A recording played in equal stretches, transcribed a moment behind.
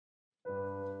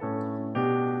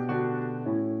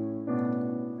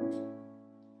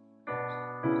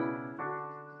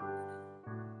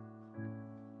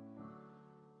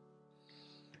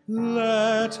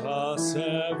Let us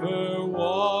ever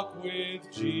walk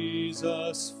with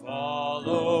Jesus,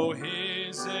 follow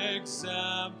his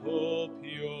example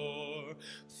pure,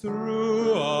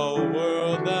 through a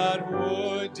world that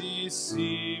would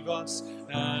deceive us,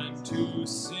 and to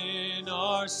sin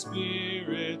our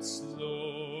spirits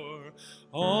lure.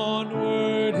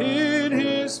 Onward in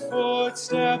his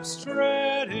footsteps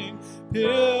treading,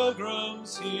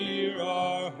 pilgrims here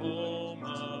our home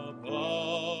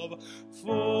above,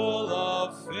 full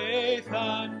of faith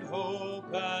and hope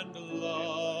and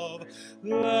love.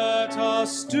 Let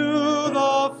us do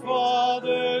the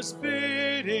Father's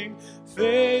bidding,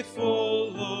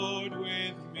 faithful Lord,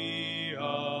 with me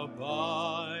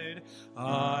abide.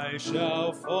 I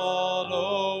shall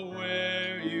follow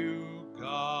where you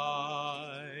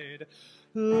guide.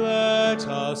 Let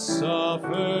us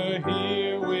suffer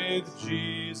here with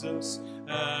Jesus,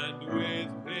 and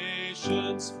with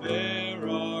patience bear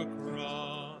our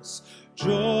cross.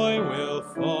 Joy will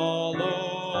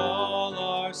follow all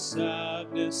our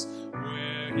sadness.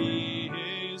 Where he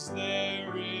is,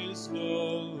 there is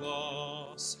no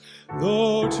loss.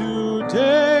 Though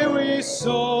today we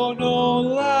sow no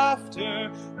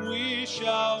laughter, we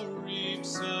shall reap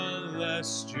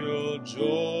celestial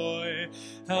joy,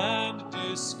 and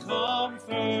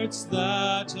discomforts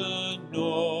that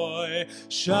annoy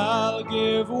shall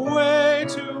give way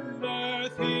to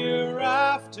mirth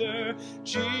hereafter.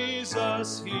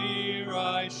 Jesus, here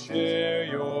I share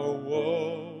your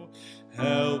woe.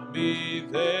 Help me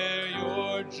there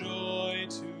your joy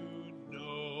to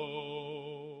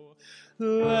know.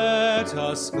 Let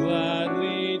us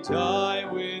gladly die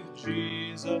with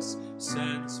Jesus,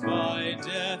 since by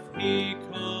death he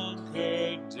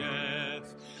conquered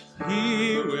death.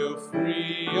 He will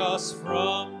free us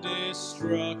from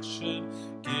destruction,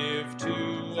 give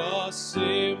to us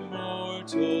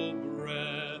immortal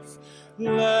breath.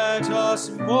 Let us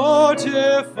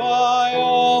mortify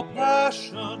all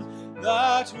passion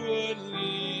that would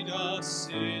lead us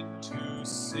into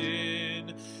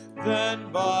sin.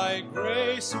 Then by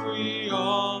grace we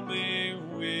all may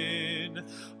win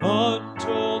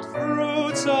untold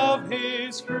fruits of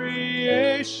his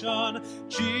creation.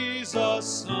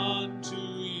 Jesus, unto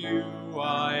you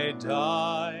I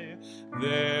die,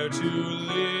 there to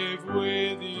live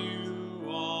with you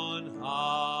on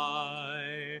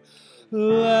high.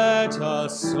 Let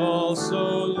us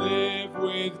also live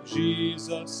with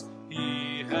Jesus,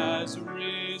 he has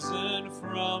risen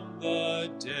from the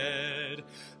dead,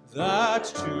 that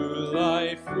to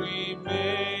life we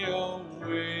may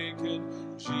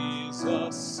awaken.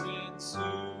 Jesus, since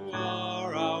you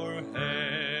are our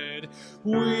head,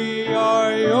 we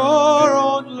are your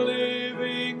own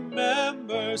living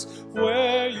members.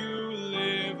 Where you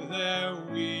live, there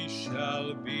we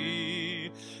shall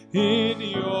be, in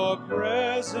your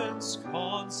presence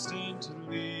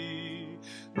constantly,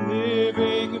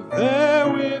 living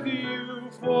there with you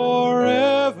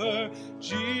forever.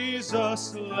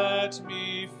 Jesus, let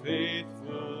me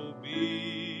faithful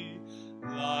be,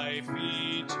 life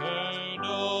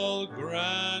eternal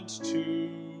grant to